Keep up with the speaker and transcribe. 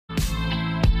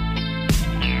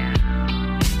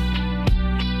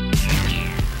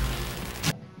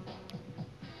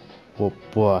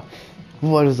Boy,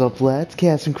 what is up, lads?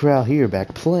 Kasin Koral here,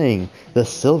 back playing the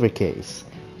Silver Case.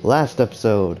 Last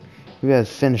episode, we had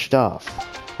finished off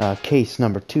case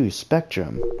number 2,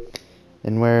 Spectrum,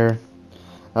 and where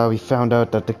we found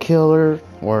out that the killer,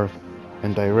 or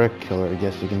indirect killer, I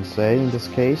guess you can say in this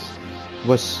case,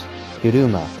 was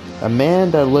Hiruma, a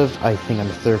man that lived, I think, on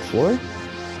the 3rd floor,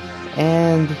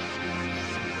 and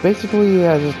basically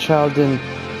as a child didn't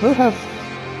really have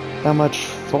that much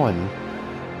fun.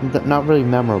 Not really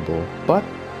memorable, but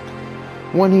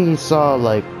when he saw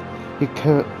like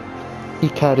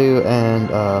Hikaru and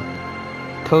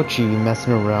Kochi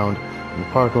messing around in the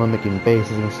park, making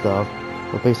bases and stuff,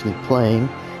 or basically playing,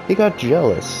 he got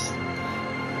jealous.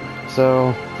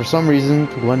 So for some reason,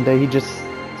 one day he just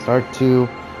started to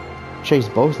chase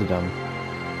both of them.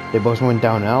 They both went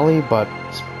down an alley, but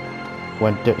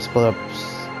split up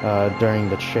during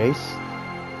the chase.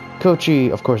 Kochi,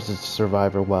 of course, is a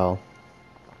survivor. Well,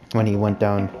 when he went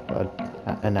down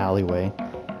an alleyway,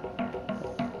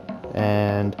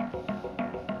 and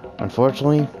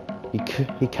unfortunately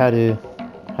Hikaru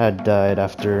had died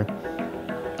after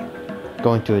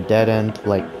going to a dead end,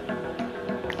 like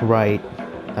right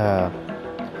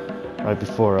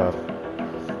before a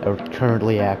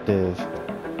currently active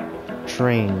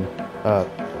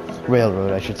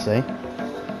railroad, I should say,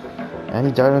 and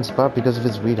he died on the spot because of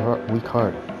his weak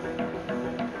heart.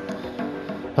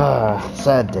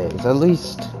 Sad days. At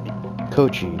least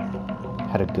Kochi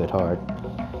had a good heart,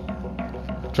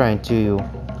 trying to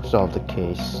solve the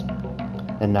case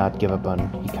and not give up on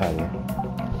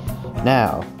Hikaru.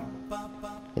 Now,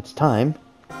 it's time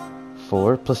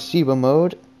for placebo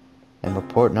mode and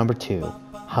report number 2,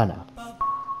 Hana.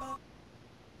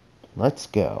 Let's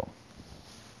go.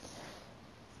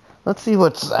 Let's see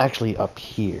what's actually up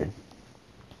here.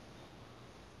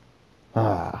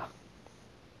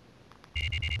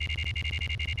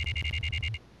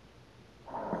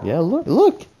 Yeah,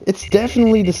 look, it's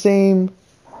definitely the same,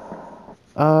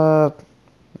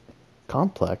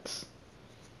 complex.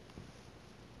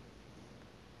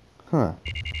 Huh.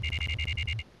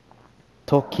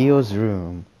 Tokyo's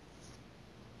room.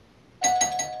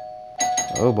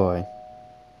 Oh boy.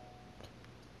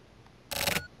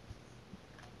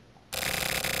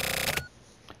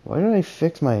 Why did I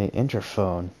fix my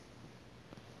interphone?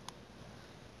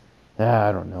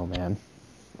 I don't know, man.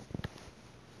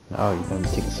 Oh, you're gonna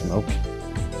take a smoke.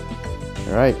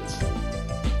 Alright.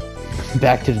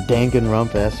 Back to the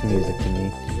Danganronpa-esque music to me.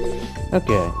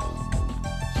 Okay.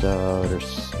 So,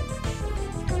 there's...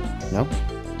 No?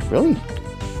 Really?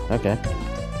 Okay.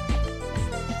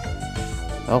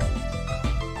 Oh.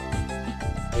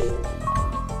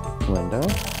 Window?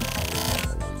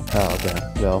 Oh, okay.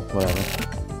 Well, whatever.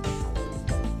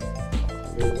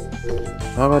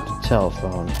 How about the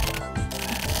telephone?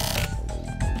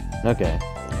 Okay.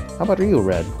 How about you,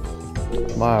 Red?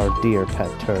 My dear pet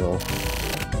turtle.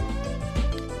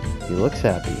 He looks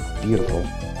happy. Beautiful.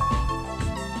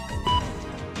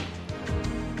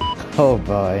 Oh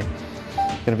boy.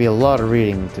 Gonna be a lot of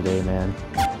reading today, man.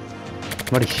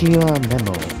 Marishia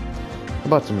memo. How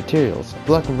about some materials?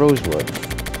 Black rosewood.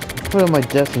 Put it on my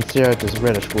desk and stare at this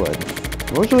reddish wood.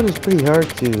 Rosewood is pretty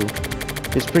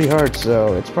hard,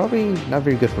 so it's probably not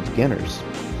very good for beginners.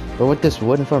 But with this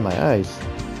wood in front of my eyes,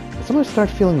 I'm gonna start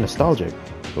feeling nostalgic.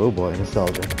 Oh boy,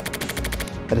 nostalgia.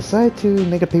 I decided to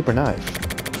make a paper knife.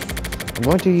 I'm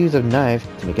going to use a knife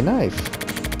to make a knife.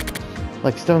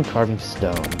 Like stone carving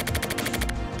stone.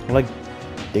 Like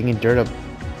digging dirt up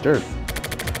dirt.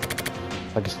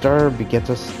 Like a star begets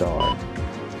a star.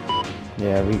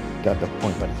 Yeah, we got the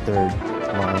point by the 3rd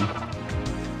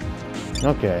line.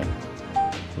 Okay.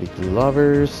 Weekly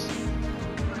lovers.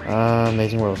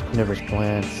 Amazing World's Carnivorous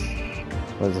Plants.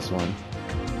 What is this one?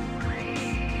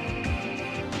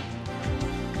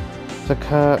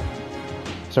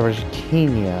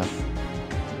 Sarracenia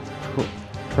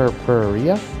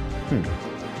purpurea?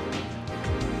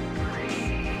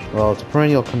 Well, it's a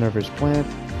perennial carnivorous plant.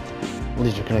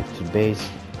 Leaves are connected to the base.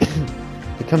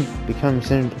 become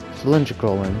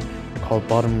cylindrical and called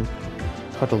bottom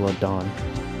cotyledon.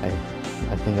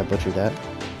 I think I butchered that.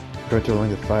 Grow to a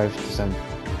length of 5 to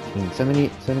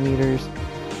 17 centimeters.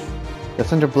 The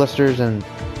center blisters and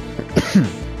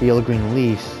the yellow-green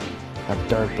leaves have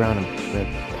dark brown and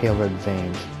pale red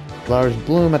veins. Flowers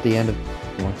bloom at the end of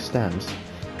long stems,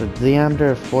 with a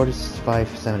diameter of 4 to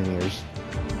 5 centimeters.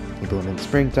 They bloom in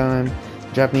springtime.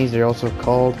 In Japanese, they're also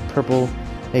called purple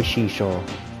heishisho.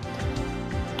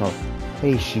 Oh,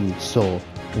 heishiso,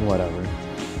 whatever.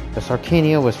 The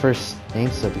Sarcania was first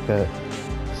named so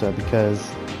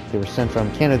because they were sent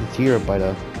from Canada to Europe by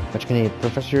the French Canadian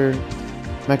Professor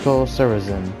Michael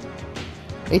Sarrazin.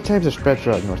 8 types are spread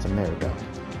throughout North America.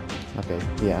 Okay,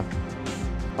 yeah.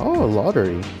 Oh,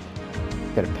 lottery.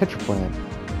 Got a pitcher plant.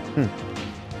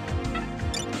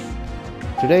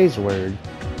 Today's word.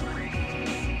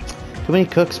 Too many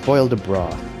cooks spoil the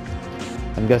broth.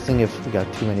 I'm guessing if we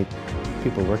got too many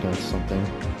people working on something,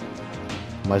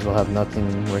 might as well have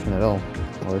nothing working at all.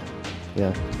 Or,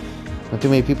 yeah. When too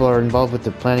many people are involved with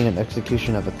the planning and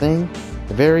execution of a thing,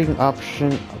 the varying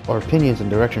option or opinions and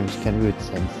directions can root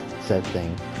said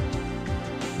thing.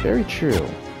 Very true.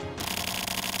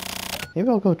 Maybe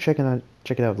I'll go check it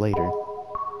out later.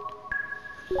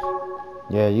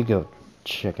 Yeah, you go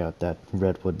check out that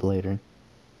redwood later.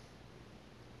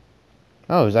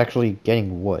 Oh, it's actually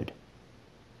getting wood.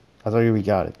 I thought we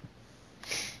got it.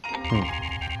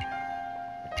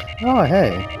 Oh,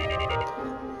 hey.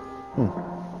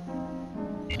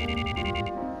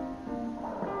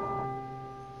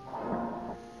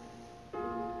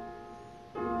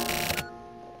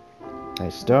 I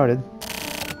started.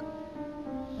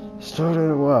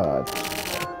 Started what?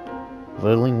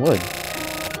 Whittling wood.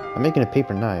 I'm making a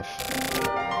paper knife.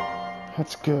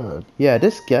 That's good. Yeah,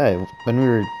 this guy, when we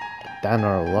were down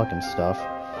our luck and stuff,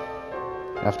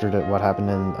 after what happened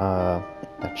in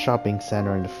that shopping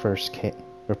center in the first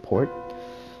report,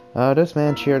 this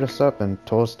man cheered us up and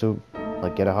told us to,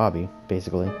 like, get a hobby,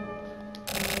 basically.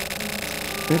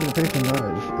 Making a paper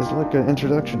knife is like an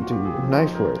introduction to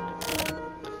knife work.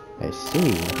 I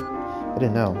see. I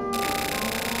didn't know.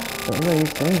 There are many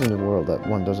things in the world that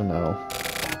one doesn't know.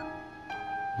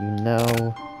 You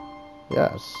know...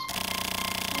 Yes.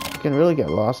 You can really get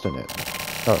lost in it.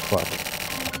 Oh, fuck.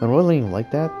 When whittling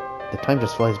like that, the time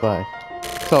just flies by.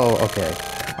 So, okay.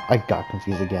 I got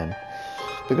confused again.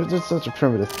 Because it's such a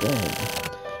primitive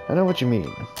thing. I know what you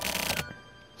mean.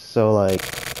 So, like...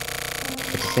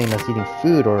 It's the same as eating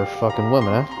food or fucking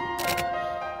women, huh?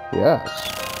 Yes.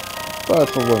 But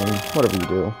for women, whatever you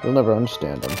do, you'll never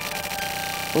understand them.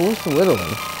 But what's the whittling?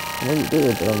 The more you do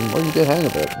it, the more you get hang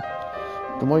of it.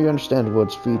 The more you understand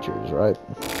wood's features, right?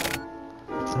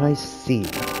 I see.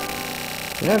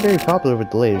 You're not very popular with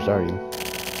the ladies, are you?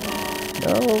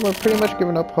 No, we're pretty much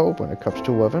giving up hope when it comes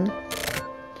to women.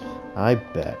 I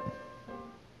bet.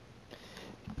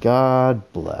 God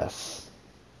bless.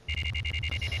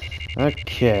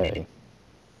 Okay.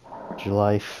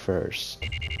 July 1st.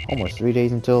 Almost 3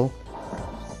 days until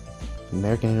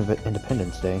American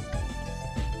Independence Day.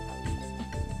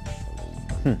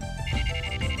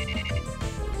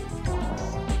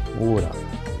 What up?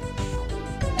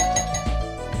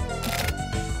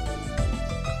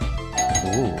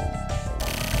 Ooh.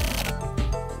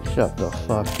 Shut the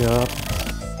fuck up.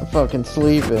 I'm fucking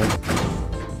sleeping.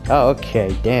 Oh,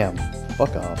 okay, damn.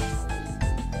 Fuck off.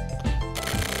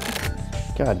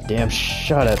 God damn,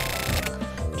 shut it.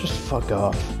 Just fuck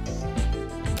off.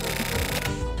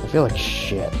 I feel like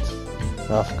shit.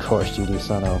 Of course you do,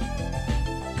 Sono.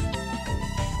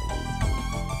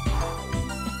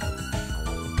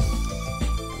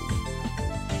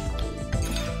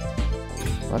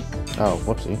 What? Oh,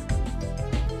 whoopsie.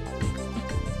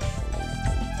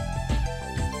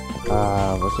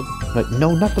 What's it? Like,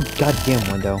 no, not the goddamn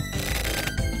window.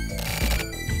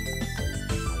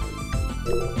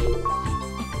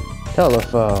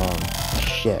 Telephone.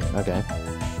 Shit, okay.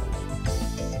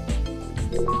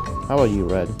 How about you,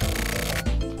 Red?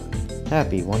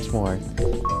 Happy once more.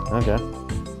 Okay.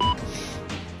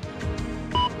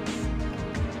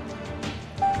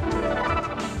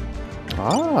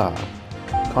 Ah!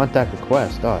 Contact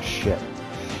request. Oh, shit.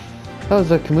 How's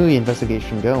the Kamui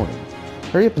investigation going?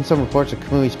 Hurry up in some reports of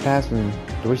Kamui's past and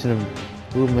the recent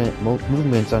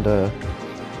movements on the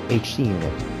HC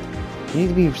unit. You need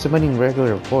to be submitting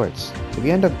regular reports. If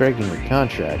you end up breaking your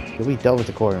contract, you'll be dealt with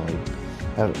accordingly.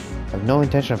 I have no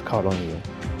intention of coddling you.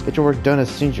 Get your work done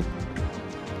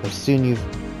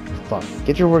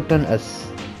Get your work done as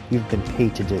you've been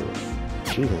paid to do.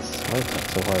 Jesus, why is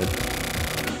that so hard?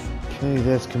 Can you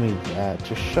this, can you that?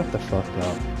 Just shut the fuck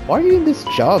up. Why are you in this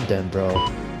job then, bro?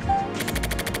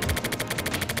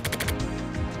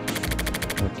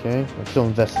 Okay, I'm still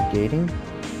investigating.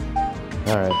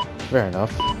 Alright, fair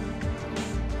enough.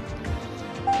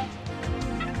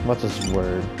 What's this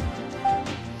word?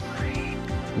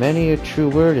 Many a true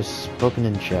word is spoken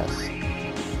in jest.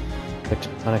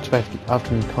 Unexpected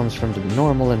often comes from the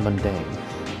normal and mundane.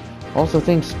 Also,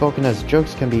 things spoken as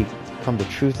jokes can become the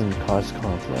truth and cause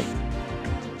conflict.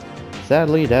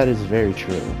 Sadly, that is very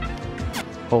true.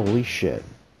 Holy shit.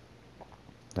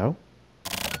 No?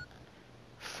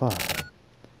 Fuck.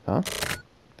 Huh?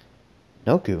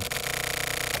 Noku.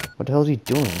 What the hell is he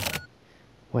doing?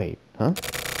 Wait, huh?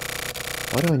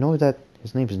 Why do I know that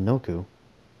his name is Noku?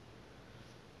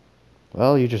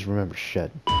 Well, you just remember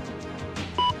shit.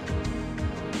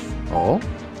 Oh?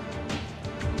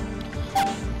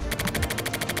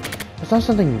 I saw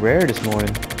something rare this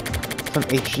morning. Some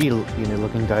HG unit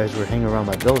looking guys were hanging around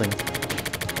my building.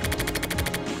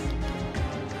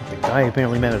 The guy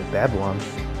apparently met at Babylon.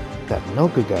 That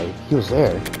Noku guy, he was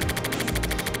there.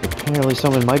 Apparently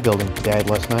someone in my building died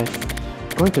last night.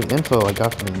 According to the info I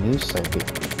got from the news site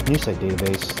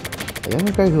database, a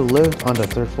younger guy who lived on the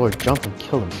 3rd floor jumped and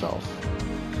killed himself.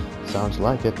 Sounds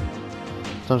like it.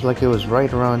 Sounds like it was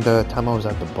right around the time I was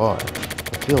at the bar.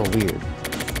 I feel weird.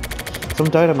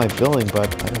 Someone died at my building, but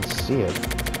I didn't see it.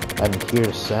 I didn't hear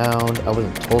the sound. I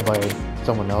wasn't told by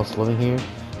someone else living here.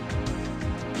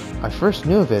 I first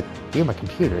knew of it via my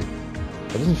computer.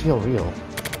 It doesn't feel real.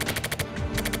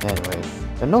 Anyway,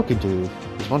 the Noki dude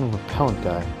is one repellent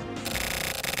guy.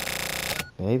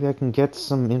 Maybe I can get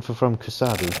some info from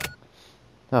Kusabi.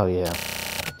 Oh yeah.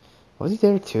 Was he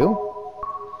there too?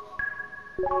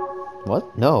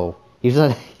 What? No. He was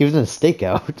in a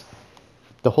stakeout.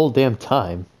 The whole damn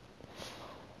time.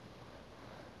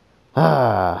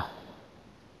 Ah.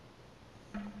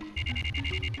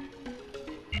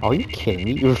 Are you kidding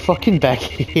me? You're fucking back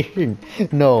here?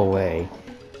 No way.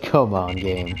 Come on,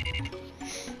 game.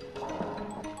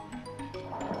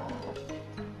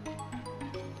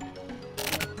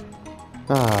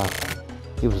 Ah.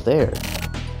 He was there.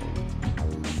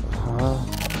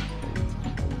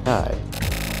 Hi.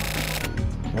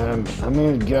 I'm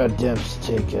in a goddamn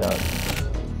stakeout.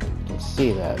 You can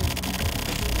see that.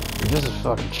 You're just as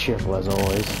fucking cheerful as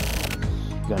always.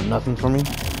 You got nothing for me?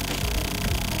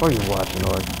 What are you watching,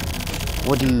 or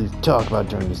what do you talk about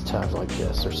during these times like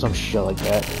this, or some shit like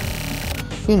that?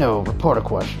 You know, reporter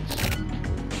questions.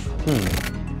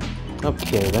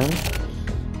 Okay then.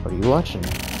 What are you watching?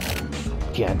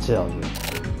 Can't tell you.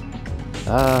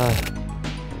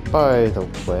 By the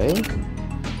way...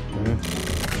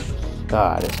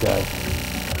 this guy.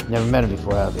 Never met him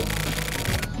before, have you?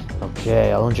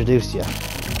 Okay, I'll introduce you.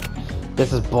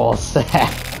 This is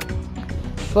Ballsack.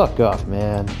 Fuck off,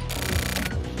 man.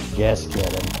 Just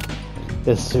kidding.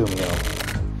 This is Sumio.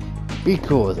 Be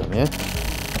cool with him, yeah?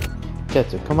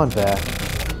 Tetsu, come on back.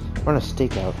 We're on a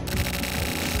stakeout.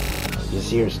 He's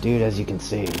serious dude, as you can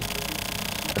see.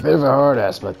 A bit of a hard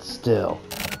ass, but still.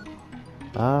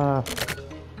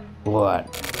 What?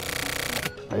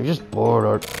 Are you just bored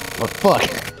or fuck?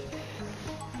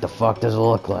 The fuck does it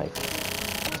look like?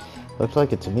 Looks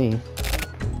like it to me.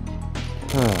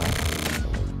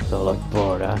 So look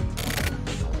bored, huh?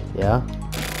 Yeah?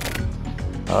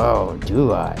 Oh,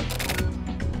 do I?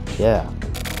 Yeah.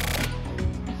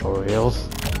 For reals?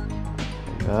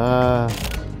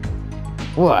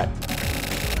 What?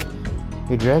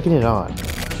 You're dragging it on.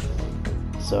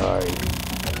 Sorry.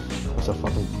 I'm so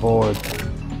fucking bored.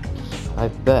 I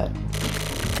bet.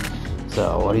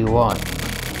 So, what do you want?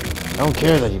 I don't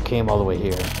care that you came all the way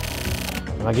here.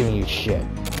 I'm not giving you shit.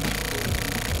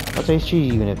 What's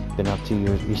HG unit been up to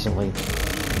recently?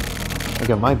 I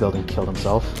got my building killed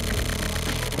himself.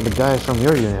 And the guys from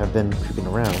your unit have been creeping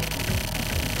around.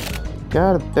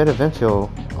 Got a bit of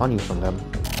info on you from them.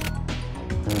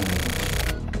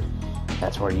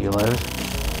 That's where you live?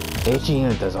 The HG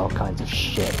unit does all kinds of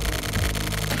shit.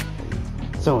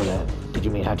 So then, did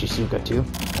you meet Hachisuka too?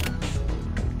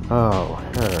 Oh,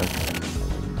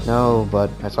 her. No, but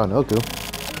I saw Noku.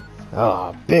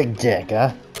 Oh, big dick,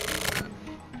 huh?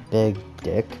 Big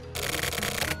dick?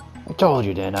 I told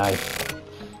you, didn't I?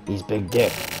 He's Big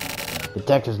Dick.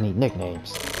 Detectives need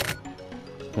nicknames.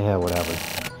 Yeah, whatever.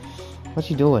 What's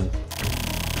he doing?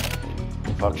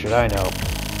 The fuck should I know?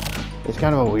 He's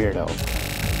kind of a weirdo.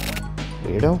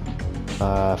 Weirdo?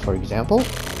 For example?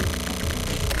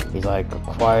 He's like a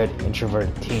quiet,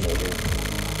 introverted teenager.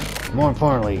 More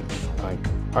importantly, like,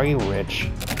 are you rich?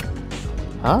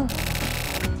 Huh?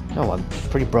 No, I'm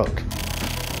pretty broke.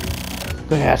 I'm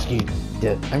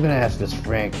gonna ask this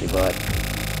frankly, but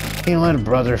can you lend a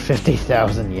brother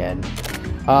 50,000 yen?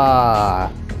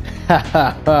 Ah,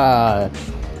 ha.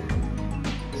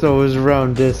 So it was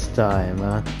around this time,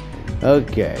 huh?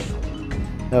 Okay.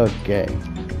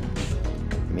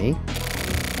 Me?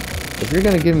 If you're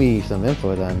gonna give me some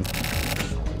info, then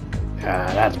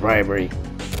that's bribery.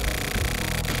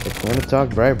 If we're gonna talk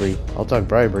bribery, I'll talk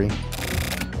bribery.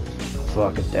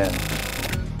 Fuck it then.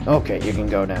 Okay, you can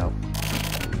go now.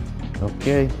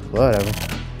 Okay, whatever.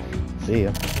 See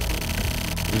ya.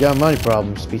 You got money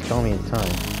problems, please call me in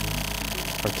time.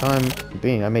 For time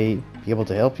being, I may be able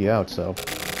to help you out, so...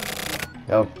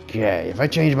 Okay, if I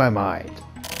change my mind,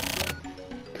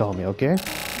 call me, okay?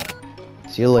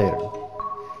 See you later.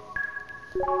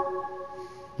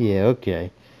 Yeah,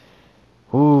 okay.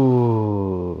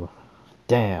 Ooh.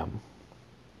 Damn.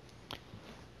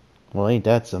 Well, ain't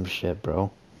that some shit,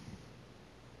 bro?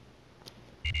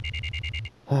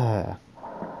 Well,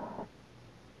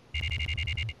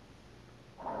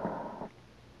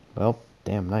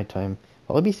 damn, nighttime.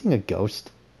 Will I be seeing a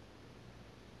ghost?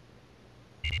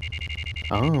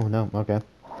 Oh, no, okay.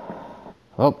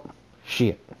 Oh,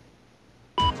 shit.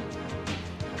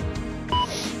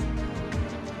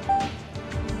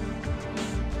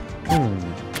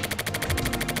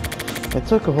 I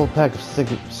took a whole pack of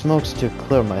smokes to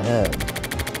clear my head.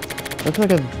 Looks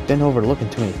like I've been overlooking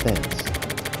too many things.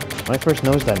 When I first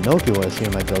noticed that Noki was here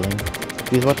in my building,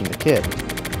 he was watching a kid.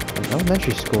 An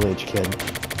elementary school age kid.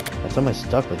 That somehow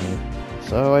stuck with me.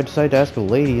 So I decided to ask a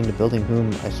lady in the building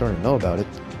whom I sort of know about it.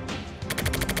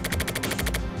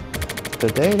 The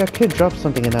day that kid dropped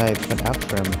something and I went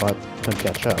after him but couldn't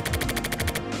catch up.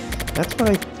 That's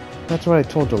what I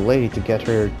told the lady to get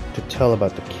her to tell me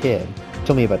about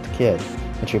the kid,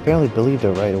 and she apparently believed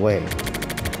her right away.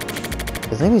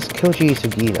 His name is Koji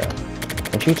Sugita,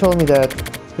 and she told me that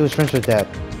he was friends with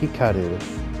that Hikaru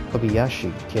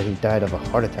Kobayashi kid who died of a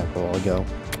heart attack a while ago.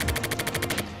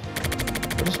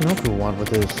 What does Noku want with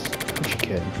this Koji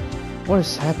kid? What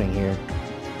is happening here?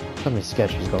 Something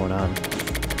sketchy is going on.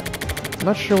 I'm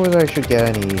not sure whether I should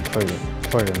get any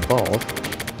further involved.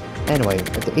 Anyway,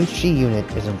 if the HG unit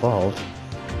is involved,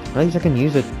 at least I can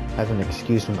use it as an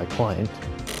excuse with my client.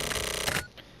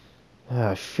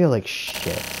 I feel like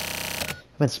shit.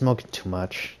 I've been smoking too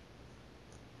much.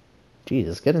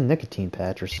 Jesus, get a nicotine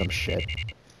patch or some shit.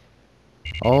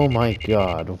 Oh my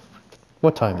god.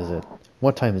 What time is it?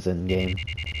 What time is it in game?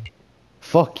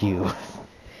 Fuck you.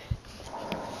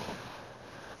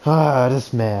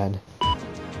 This man.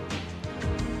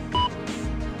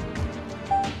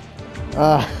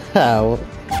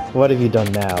 What have you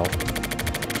done now?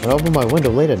 When I opened my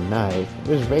window late at night, it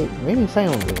was raining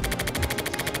silently.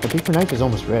 The paper knife is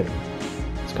almost ready.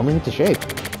 It's coming into shape.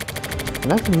 The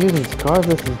knife I'm using to carve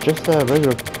this is just a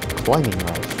regular climbing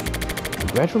knife.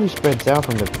 It gradually spreads out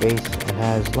from the base and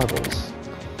has levels,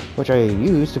 which I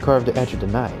use to carve the edge of the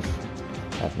knife.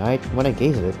 At night, when I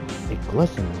gaze at it, it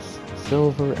glistens,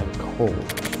 silver and cold.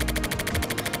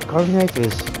 The carving knife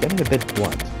is getting a bit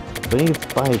blunt, so I need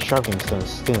to buy sharpening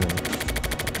stones soon.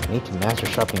 I need to master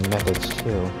sharpening methods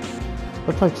too.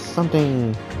 Looks like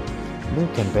something new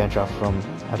can branch off from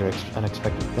other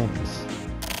unexpected things.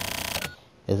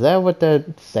 Is that what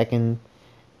that second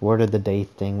word of the day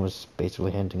thing was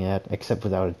basically hinting at, except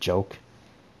without a joke?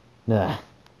 Nah.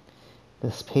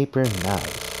 This paper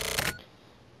knife.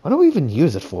 What do we even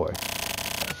use it for?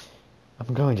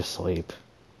 I'm going to sleep.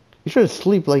 You should have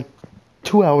slept like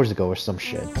 2 hours ago or some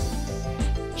shit.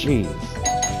 Jeez.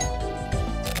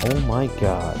 Oh my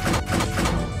god.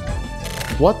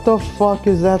 What the fuck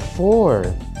is that for?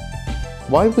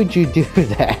 Why would you do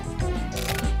that?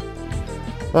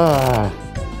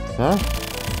 Huh?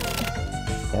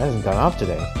 It hasn't gone off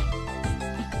today.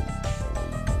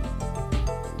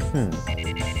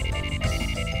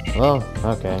 Well,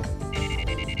 okay.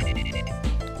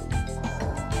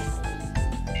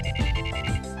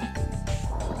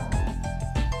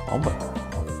 Oh my...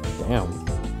 Damn.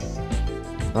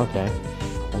 Okay.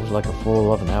 Almost like a full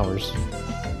 11 hours.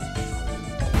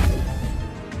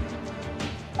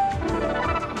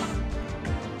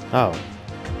 Oh.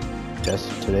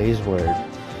 Just today's word.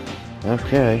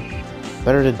 Okay.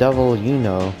 Better the devil you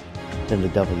know than the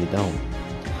devil you don't.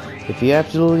 If you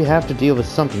absolutely have to deal with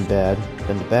something bad,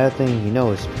 then the bad thing you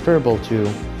know is preferable to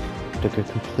a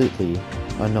completely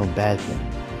unknown bad thing.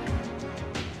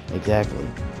 Exactly.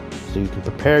 So you can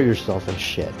prepare yourself and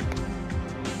shit.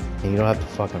 And you don't have to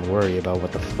fucking worry about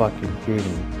what the fuck you're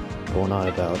even going on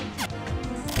about.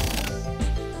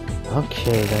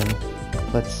 Okay then.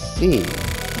 Let's see.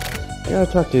 I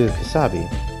gotta talk to Kasabi.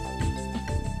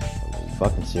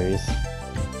 Fucking serious.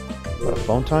 What, a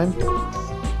phone time?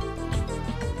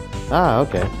 Ah,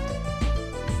 okay.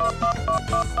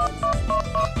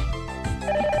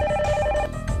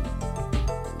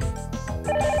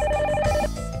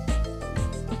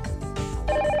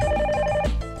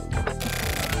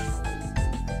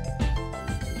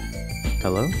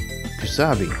 Hello?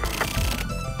 Kasabi.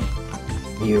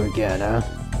 You again, huh?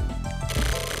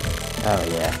 Oh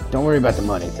yeah, don't worry about the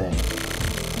money thing.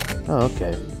 Oh,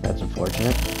 okay. That's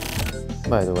unfortunate.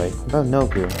 By the way, about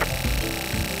Noku.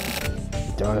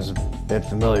 Tone is a bit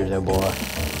familiar there, boy.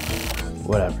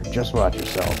 Whatever, just watch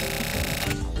yourself.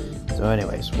 So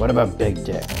anyways, what about Big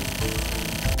Dick?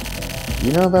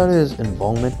 You know about his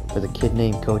involvement with a kid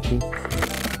named Kochi?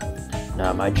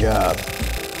 Not my job.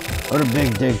 What a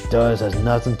Big Dick does has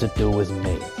nothing to do with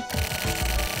me.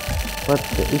 But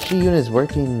the HG unit is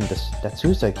working that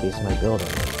suicide case in my building.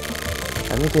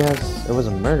 I think it was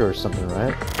a murder or something,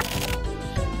 right?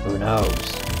 Who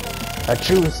knows? The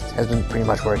truth has been pretty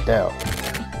much worked out.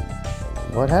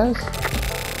 What has?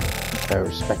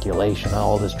 There's speculation on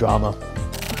all this drama.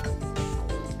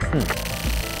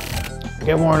 I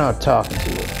get worn out talking to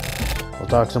you. We'll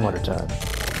talk some other time.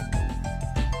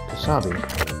 Kasabi.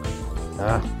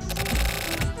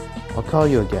 I'll call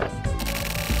you again.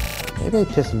 Maybe I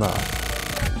pissed him off.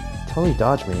 Totally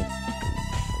dodged me.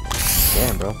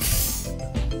 Damn, bro.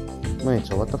 Wait,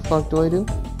 so what the fuck do I do?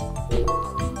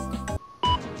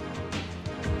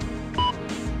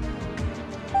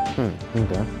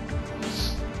 Okay.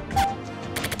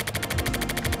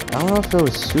 I don't know if it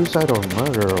was suicide or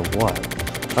murder or what.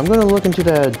 I'm gonna look into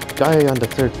that guy on the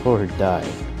 3rd floor who died.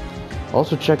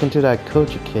 Also check into that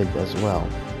Kochi kid as well.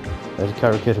 There's a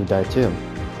Karu kid who died too.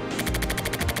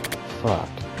 Fuck.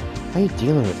 How are you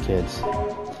dealing with kids?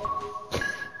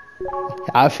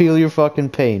 I feel your fucking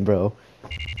pain, bro.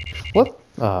 What?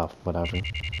 Whatever.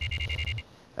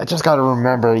 I just gotta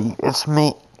remember, it's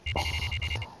me.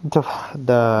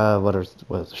 What is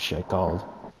the shit called?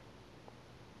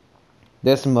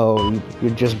 This mode,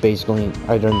 you're just basically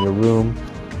either in your room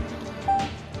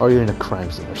or you're in a crime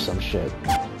scene or some shit.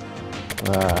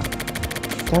 That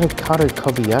Kato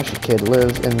Kobayashi kid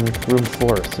lives in room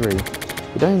 403.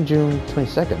 He died on June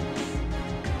 22nd.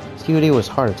 His QD was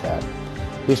heart attack.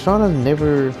 He was found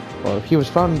on he was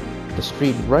found on the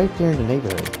street right there in the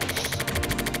neighborhood.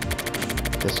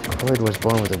 This kid was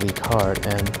born with a weak heart,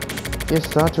 and he is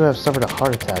thought to have suffered a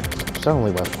heart attack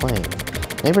suddenly while playing.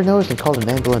 Neighbor noticed and called an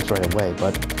ambulance right away,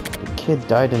 but the kid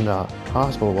died in the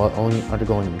hospital while only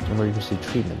undergoing emergency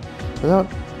treatment, without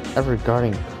ever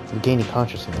regaining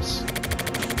consciousness.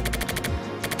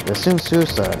 The assumed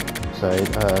suicide,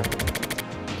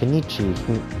 Kenichi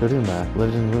Hiruma,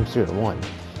 lived in room 301.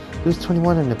 He was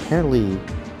 21 and apparently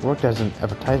worked as an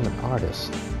advertisement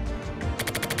artist.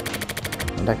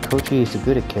 And that Kochi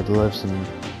Sugita kid lives in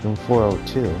room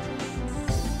 402.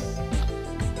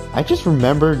 I just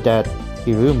remembered that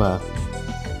Hiruma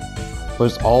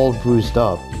was all bruised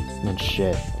up and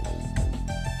shit.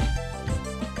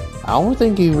 I don't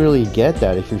think you really get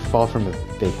that if you fall from a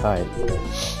big height.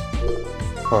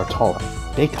 Or a tall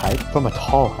height. Big height? From a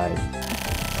tall height.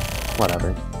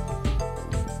 Whatever.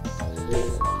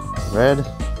 Red?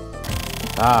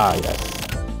 Ah, yes.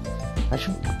 I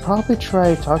should probably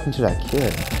try talking to that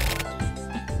kid.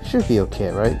 Should be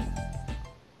okay, right?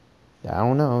 I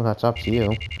don't know, that's up to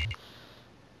you.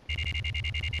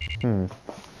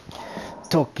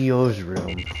 Tokyo's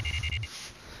room.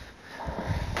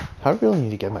 I really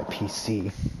need to get my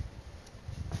PC.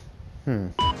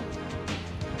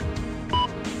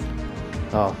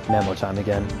 Oh, memo time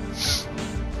again.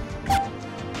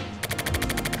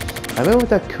 I met with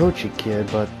that Kochi kid,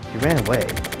 but he ran away.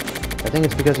 I think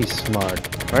it's because he's smart,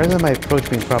 rather than my approach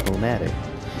being problematic.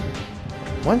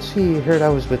 Once he heard I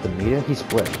was with the media, he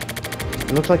split.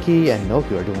 It looks like he and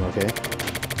Noku are doing okay.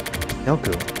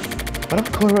 Noku? Why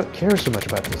don't Koral care so much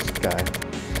about this guy?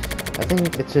 I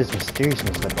think it's his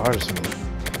mysteriousness that bothers me.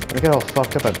 When I got all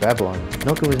fucked up at Babylon,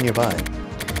 Noku was nearby.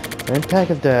 The impact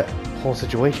of that whole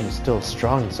situation is still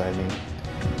strong inside me.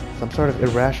 Some sort of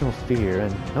irrational fear,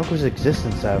 and Noku's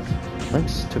existence have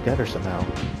links together somehow.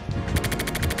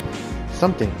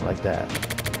 Something like that.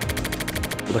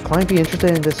 Will the client be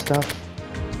interested in this stuff?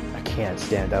 I can't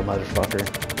stand that motherfucker.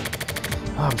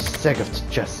 Oh, I'm sick of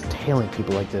just tailing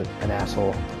people like an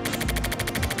asshole.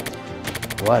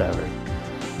 Whatever.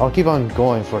 I'll keep on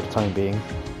going for the time being.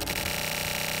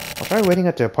 I'll try waiting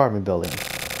at the apartment building.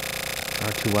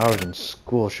 Our 2 hours in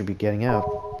school should be getting out.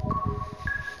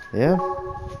 Yeah?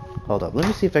 Hold up, let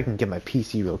me see if I can get my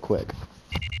PC real quick.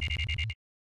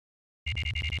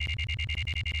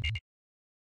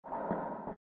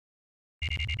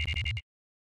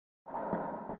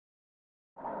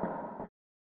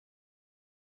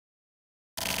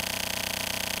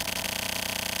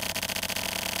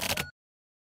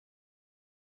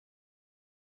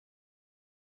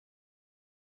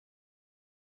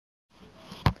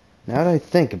 Now that I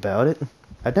think about it,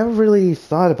 I've never really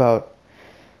thought about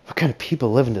what kind of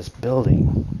people live in this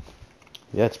building.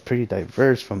 Yeah, it's pretty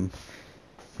diverse from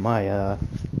my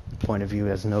point of view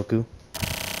as Noku.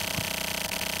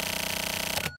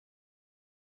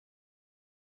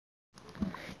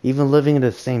 Even living in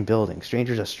the same building,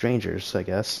 strangers are strangers, I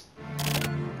guess.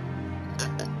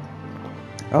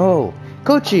 Oh,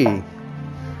 Kochi!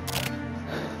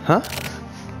 Huh?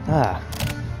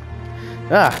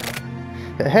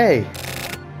 Hey!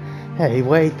 Hey,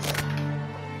 wait.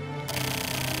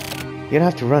 You don't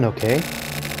have to run, okay?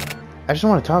 I just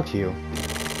want to talk to you.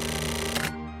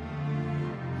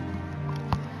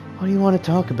 What do you want to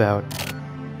talk about?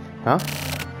 Huh?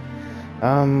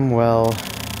 Well...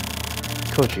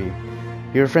 Kochi,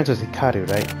 you're friends with Hikaru,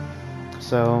 right?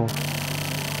 So...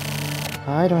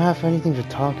 I don't have anything to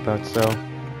talk about, so...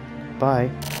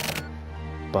 Bye.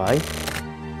 Bye?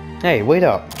 Hey, wait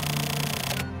up!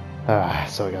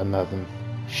 So I got nothing.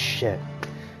 Shit.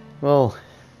 Well...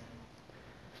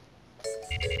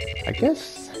 I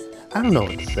guess... I don't know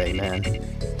what to say, man.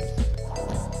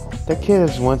 That kid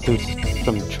has went through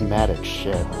some traumatic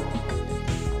shit.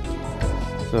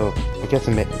 So, I guess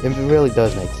it really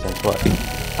does make sense why...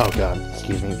 Oh god,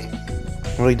 excuse me.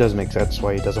 It really does make sense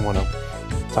why he doesn't want to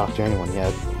talk to anyone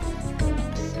yet.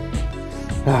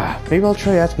 Maybe I'll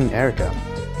try asking Erica.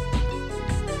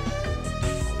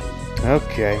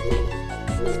 Okay.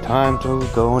 It's time to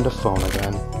go on the phone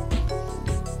again.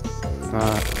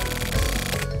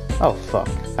 Oh fuck.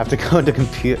 I have to go on the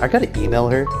computer. I gotta email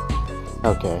her?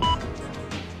 Okay.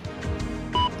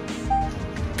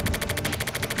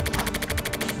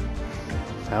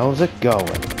 How's it going?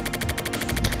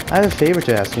 I have a favor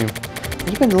to ask you.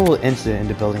 There's been a little incident in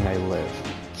the building I live.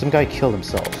 Some guy killed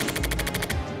himself.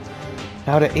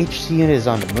 Now the HC unit is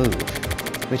on the move,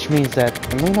 which means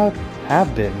that it may not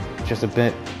have been just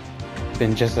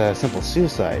a simple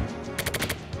suicide.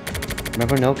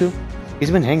 Remember Noku?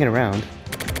 He's been hanging around.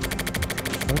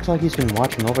 It looks like he's been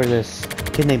watching over this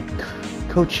kid named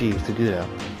Kochi Suguda.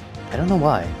 I don't know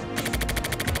why.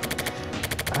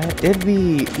 It'd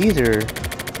be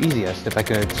easiest if I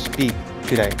could speak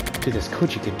to this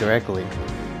Kochi kid directly,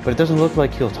 but it doesn't look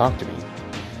like he'll talk to me.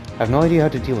 I have no idea how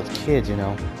to deal with kids, you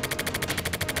know.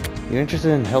 You're interested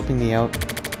in helping me out?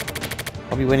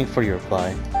 I'll be waiting for your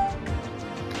reply.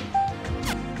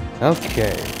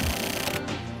 Okay.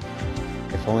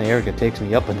 If only Erica takes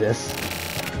me up on this.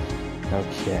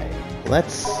 Okay,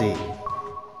 let's see.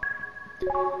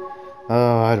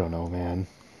 Oh, I don't know, man.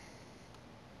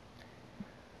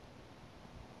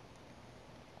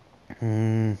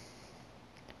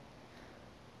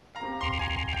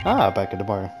 Back at the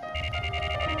bar.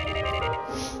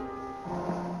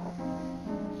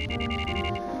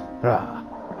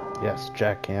 Yes,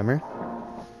 jackhammer.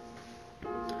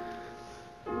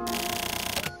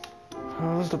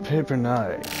 How's the paper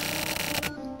knife?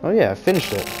 Oh yeah, I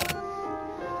finished it.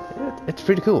 It's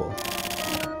pretty cool.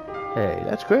 Hey,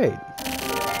 that's great.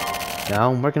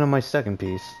 Now I'm working on my second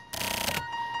piece.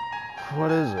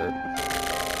 What is it?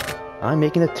 I'm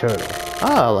making a turtle.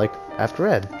 Like After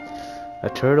Ed. A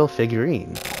turtle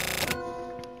figurine.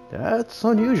 That's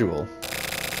unusual.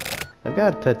 I've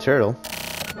got a pet turtle.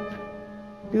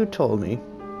 You told me.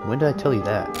 When did I tell you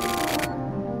that?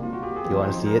 You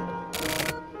want to see it?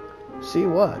 See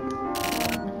what?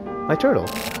 My turtle.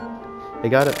 I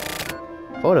got a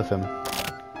photo of him.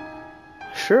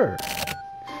 Sure.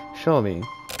 Show me.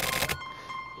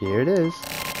 Here it is.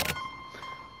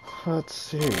 Let's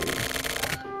see.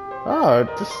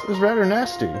 This is rather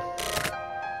nasty.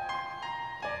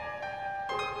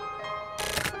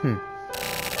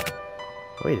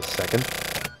 Wait a second.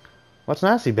 What's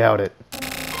nasty about it?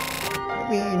 I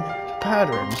mean,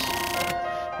 patterns.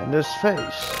 And his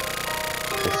face.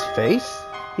 His face?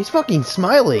 He's fucking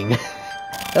smiling!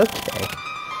 Okay.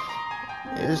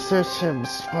 It's just him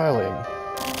smiling.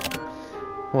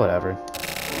 Whatever.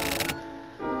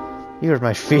 You hurt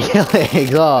my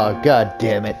feelings. Oh, god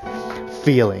damn it.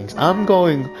 Feelings. I'm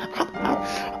going...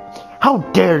 How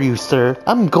dare you, sir?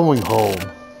 I'm going home.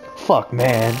 Fuck,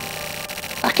 man.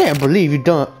 I can't believe you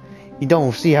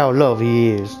don't see how lovely he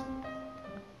is.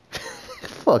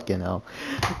 Fucking hell.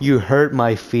 You hurt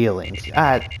my feelings.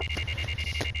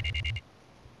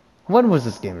 When was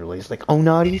this game released? Like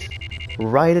Onadies?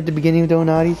 Right at the beginning of the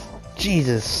Onadies?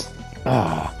 Jesus.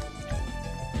 I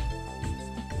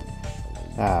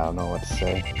don't know what to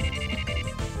say.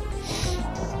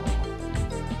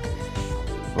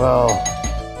 Well,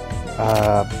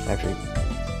 actually,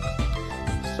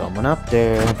 someone up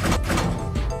there.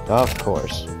 Of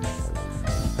course.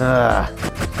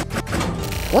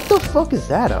 What the fuck is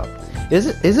that up? Is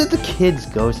it the kid's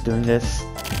ghost doing this?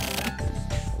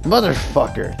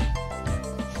 Motherfucker.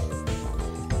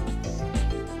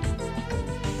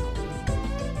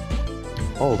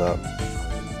 Hold up.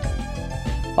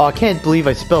 Oh, I can't believe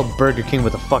I spelled Burger King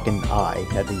with a fucking I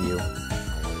at the U.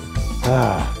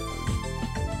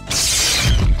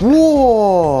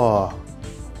 Whoa!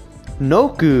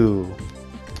 Noku!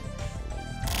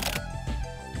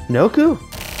 Noku?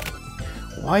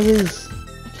 Why is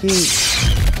he...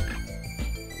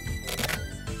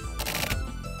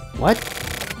 What?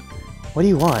 What do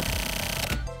you want?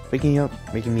 Waking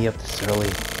me up this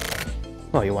early.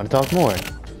 Oh, you want to talk more?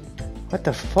 What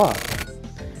the fuck?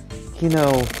 You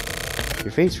know,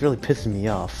 Your face really pisses me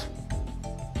off.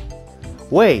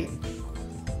 Wait!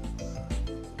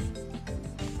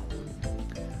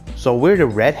 So we're the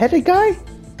red-headed guy?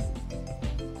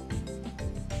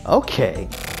 Okay.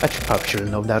 I probably should have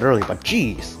known that earlier, but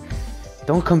jeez.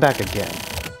 Don't come back again.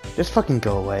 Just fucking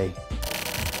go away.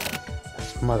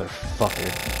 This motherfucker.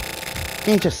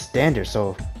 Can't just stand there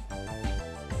so...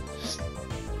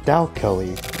 Stout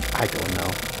Kelly. I don't know.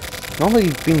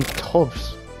 Normally being told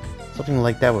something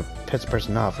like that would piss a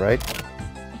person off, right?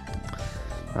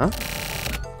 Huh?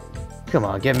 Come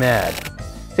on, get mad.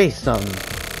 Say something.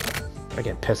 I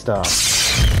get pissed off.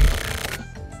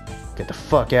 Get the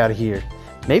fuck out of here.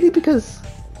 Maybe because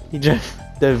he just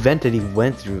the event that he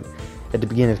went through at the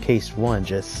beginning of case 1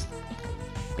 just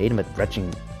made him a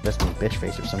resting bitch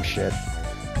face or some shit.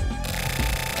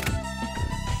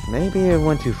 Maybe it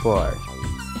went too far.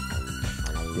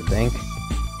 You think?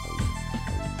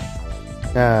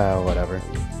 Whatever.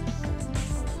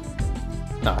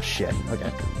 Oh shit,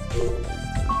 okay.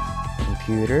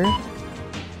 Computer.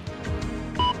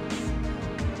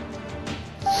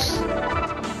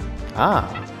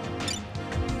 Ah.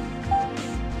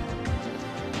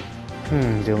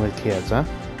 Dealing with kids, huh?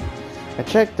 I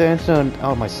checked the incident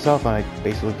out myself and I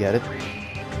basically get it.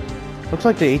 Looks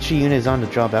like the HE unit is on the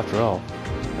job after all.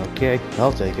 Okay,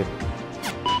 I'll take it.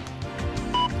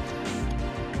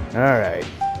 Alright.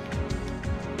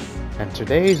 And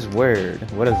today's word,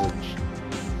 what is it?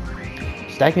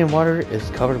 Stagnant water is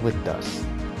covered with dust.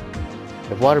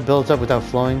 If water builds up without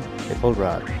flowing, it will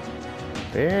rot.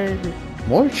 Very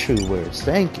more true words,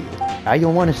 thank you. I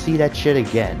don't want to see that shit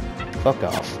again. Fuck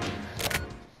off.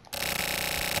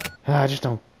 I just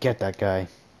don't get that guy.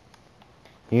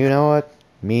 You know what?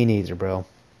 Me neither, bro.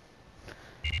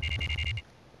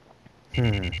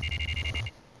 The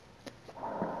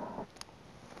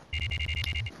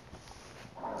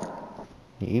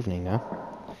evening, huh?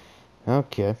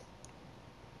 Okay.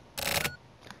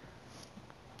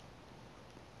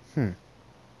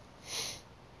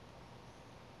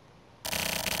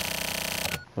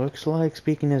 Looks like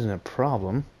speaking isn't a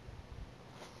problem.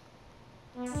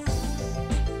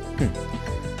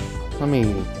 Let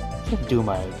me do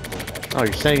my... Oh,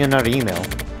 you're sending another email.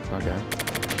 Okay.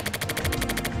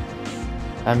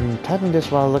 I'm typing this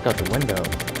while I look out the window.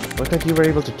 Looks like you were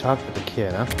able to talk with the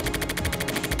kid, huh?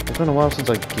 It's been a while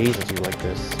since I gazed at you like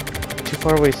this. Too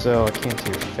far away so I can't see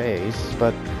your face,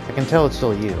 but I can tell it's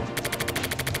still you.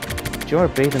 You are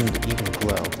bathed in the evening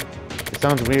glow. It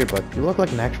sounds weird, but you look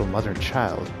like an actual mother and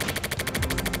child.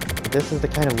 This is the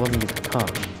kind of woman you've become.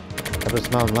 Never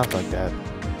smiled and laughed like that.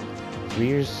 3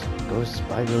 years goes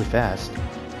by really fast.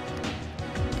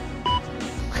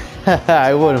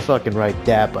 I wouldn't fucking write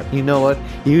that, but you know what?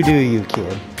 You do you,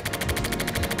 kid.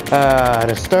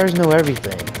 The stars know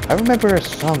everything. I remember a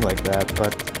song like that,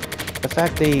 but the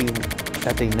fact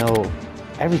that they know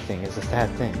everything is a sad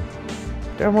thing.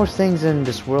 There are more things in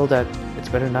this world that it's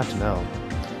better not to know.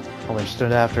 I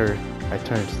understood after I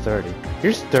turned 30.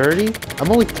 You're 30?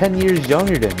 I'm only 10 years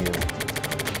younger than you.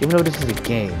 Even though this is a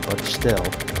game, but still.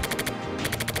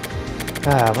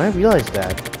 When I realized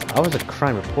that, I was a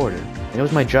crime reporter, and it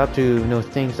was my job to know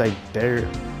things I'd better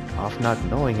off not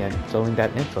knowing and selling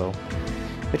that info,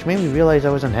 which made me realize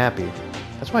I was unhappy.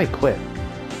 That's why I quit.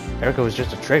 Erica was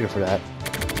just a trigger for that.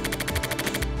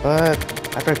 But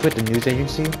after I quit the news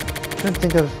agency, I couldn't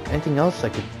think of anything else I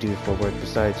could do for work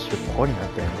besides reporting on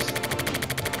things.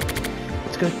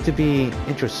 It's good to be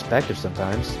introspective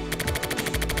sometimes.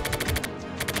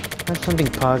 I have something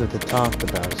positive to talk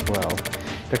about as well.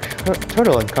 The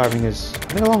turtle and carving is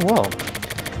coming along well.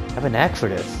 I have an knack for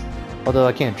this, although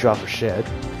I can't draw for shit.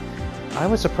 I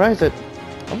was surprised that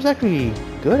I was actually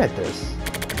good at this.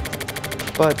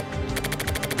 But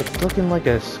it's looking like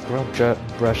a scrub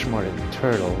brush more than a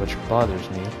turtle, which bothers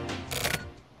me.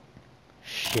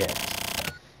 Shit.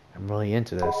 I'm really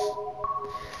into this.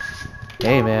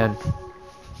 Hey man.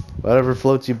 Whatever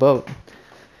floats your boat.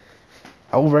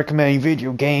 I would recommend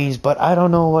video games, but I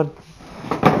don't know what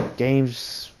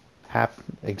games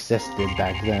existed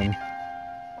back then.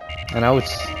 And I would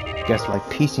guess like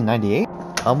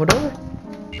PC-98? Commodore?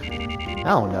 I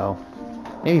don't know.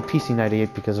 Maybe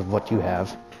PC-98 because of what you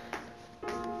have.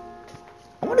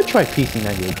 I want to try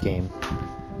PC-98 game.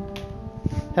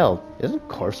 Hell, isn't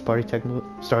Corpse Party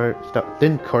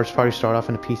didn't Corpse Party start off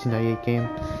in a PC-98 game?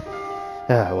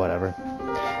 Whatever.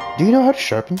 Do you know how to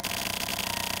sharpen?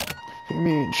 You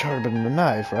mean sharpen the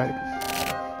knife, right?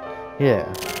 Yeah.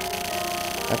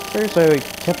 At first I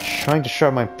kept trying to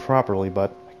sharpen mine properly,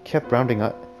 but I kept rounding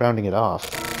it off.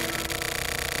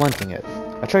 Blunting it.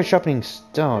 I tried sharpening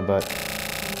stone, but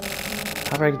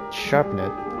after I sharpened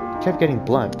it, it kept getting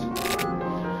blunt.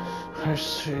 I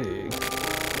see.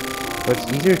 But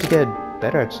it's easier to get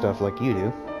better at stuff like you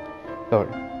do. Or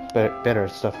better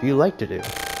at stuff you like to do.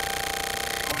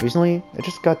 Recently, I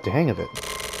just got the hang of it.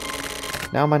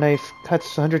 Now my knife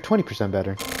cuts 120%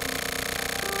 better.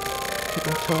 You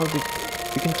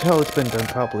can tell it's been done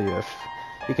properly if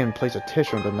you can place a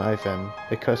tissue on the knife and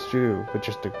it cuts through with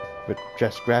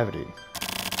just gravity.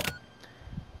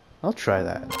 I'll try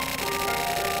that.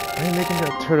 Are you making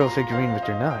a turtle figurine with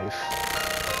your knife?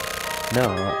 No,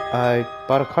 I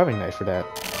bought a carving knife for that.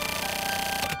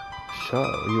 So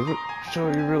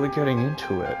you're really getting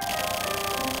into it.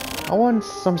 I want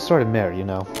some sort of merit, you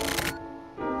know.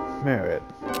 Merit.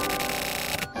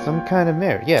 Some kind of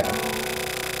merit, yeah.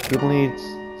 People need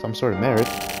some sort of merit.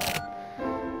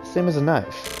 Same as a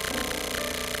knife.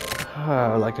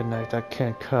 Like a knife that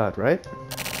can't cut, right?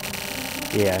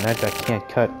 Yeah, a knife that can't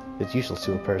cut is useless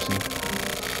to a person.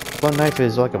 One knife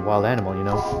is like a wild animal, you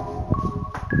know.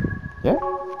 Yeah?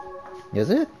 Is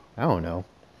it? I don't know.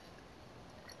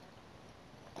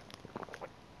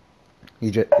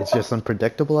 It's just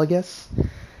unpredictable, I guess?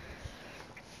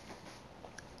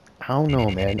 I don't know,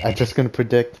 man. I'm just gonna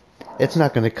predict it's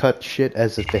not gonna cut shit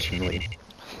as efficiently.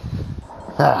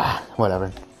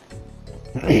 Whatever.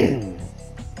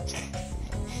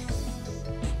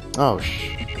 Oh,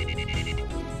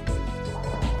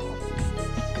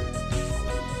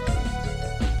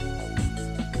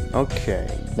 okay,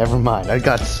 never mind. I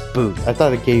got spooked. I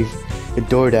thought it gave the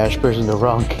DoorDash person the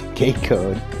wrong gate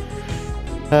code.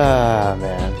 Ah,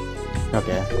 man.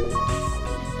 Okay.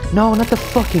 No, not the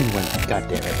fucking one. God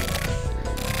damn it.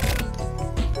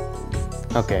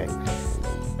 Okay.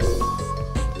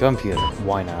 Computer.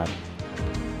 Why not?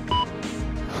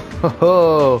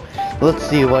 Oh, let's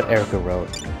see what Erica wrote.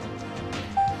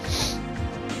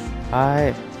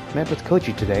 I met with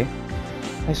Koji today.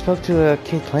 I spoke to a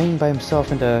kid playing by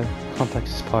himself in the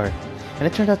complex's park, and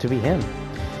it turned out to be him.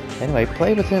 Anyway, I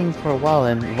played with him for a while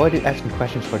and avoided asking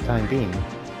questions for the time being.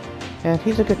 And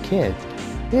he's a good kid.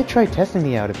 He had tried testing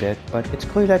me out a bit, but it's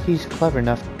clear that he's clever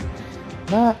enough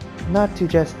not to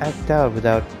just act out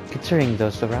without considering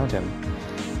those around him.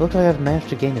 It looks like I've managed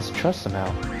to gain his trust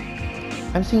somehow.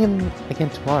 I'm seeing him again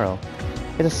tomorrow.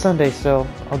 It's a Sunday, so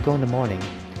I'll go in the morning.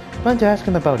 I plan to ask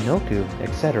him about Noku,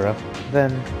 etc.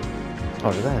 Then...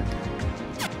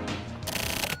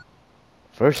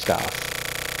 First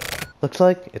off, looks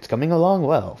like it's coming along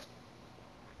well.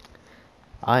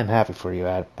 I'm happy for you,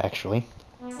 actually.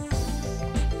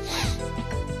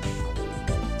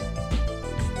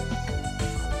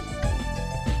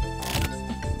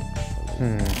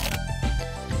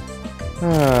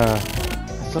 I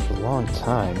slept a long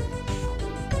time.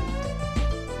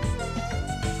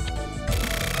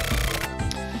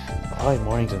 Oh,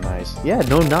 mornings are nice. Yeah,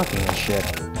 no knocking and shit.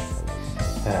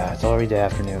 It's already the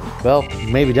afternoon. Well,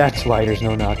 maybe that's why there's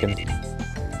no knocking.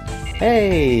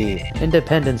 Hey!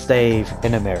 Independence Day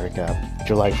in America.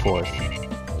 July 4th.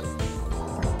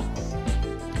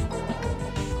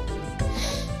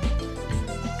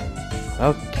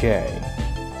 Okay.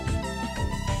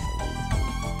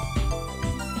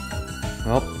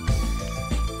 Well.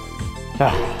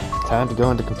 Time to go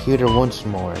on the computer once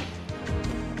more.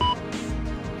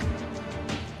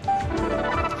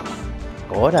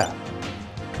 Koral.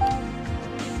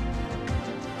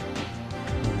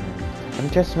 I'm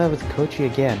just met with Kochi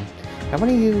again. I'm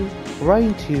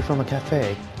writing to you from a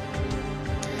cafe.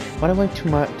 When I went to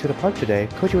the park today,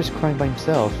 Kochi was crying by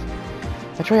himself.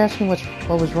 I tried asking what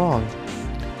was wrong,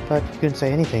 but he couldn't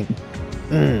say anything.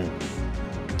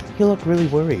 He looked really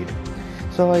worried.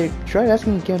 So I tried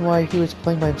asking again why he was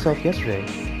playing by himself yesterday.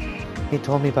 He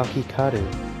told me about Hikaru,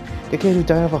 the kid who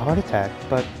died of a heart attack,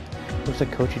 but looks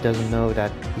like Kochi doesn't know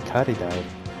that Hikaru died.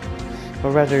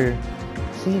 Or rather,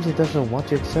 seems he doesn't want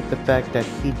to accept the fact that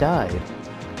he died.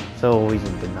 So he's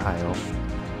in denial.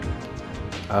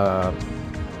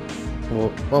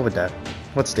 What would that?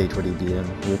 What stage would he be in?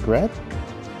 Regret?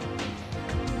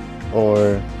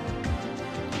 Or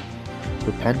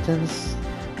repentance?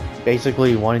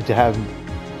 Basically wanting to have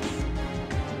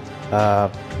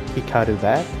Hikaru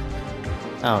back?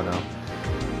 I don't know.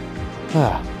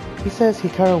 He says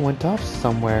Hikaru went off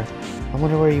somewhere. I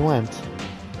wonder where he went.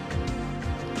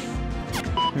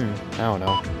 I don't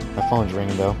know. My phone's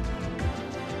ringing though.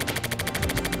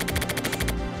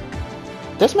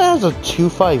 This man has a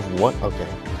 251. Okay.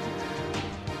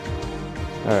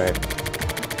 Alright.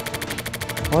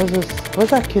 What is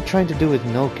that kid trying to do with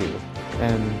Noku?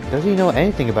 And does he know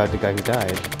anything about the guy who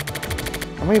died?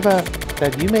 I'm worried about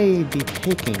that you may be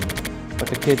taking what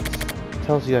the kid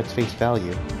tells you at face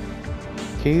value.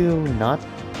 Can you not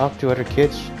talk to other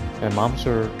kids and moms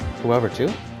or whoever too?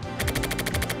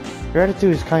 Your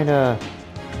attitude is kinda...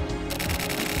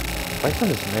 If I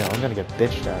send this mail, I'm gonna get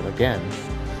bitched at again.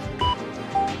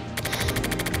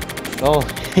 Oh,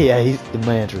 yeah, the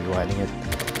manager's writing it.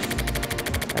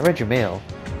 I read your mail.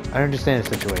 I understand the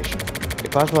situation.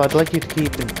 If possible, I'd like you to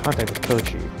keep in contact with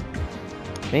Kochi.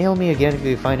 Mail me again if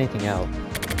you find anything out.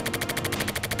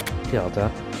 Delta,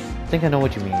 I think I know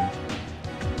what you mean.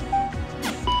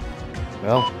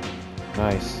 Well,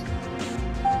 nice.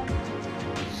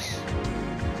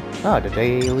 Ah, the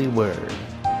Daily Word.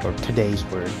 Or today's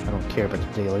word. I don't care about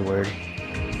the Daily Word.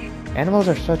 Animals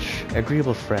are such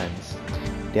agreeable friends.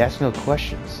 They ask no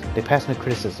questions. They pass no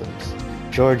criticisms.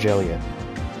 George Eliot.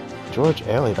 George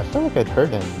Eliot? I feel like I'd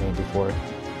heard that name before.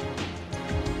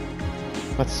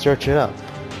 Let's search it up.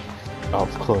 I'll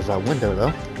close that window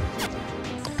though.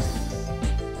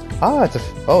 Ah, it's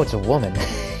a woman.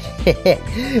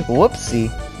 Whoopsie.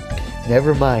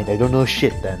 Never mind, I don't know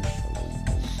shit then.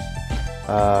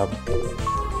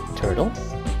 Turtle?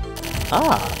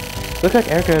 Ah, looks like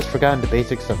Erica has forgotten the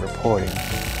basics of reporting.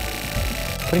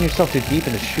 Putting yourself too deep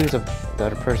in the shoes of the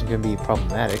other person can be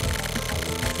problematic.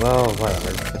 Well,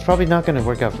 whatever. It's probably not gonna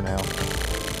work out for now.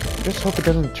 Just hope it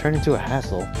doesn't turn into a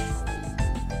hassle.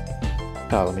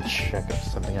 Oh, let me check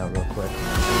something out real quick.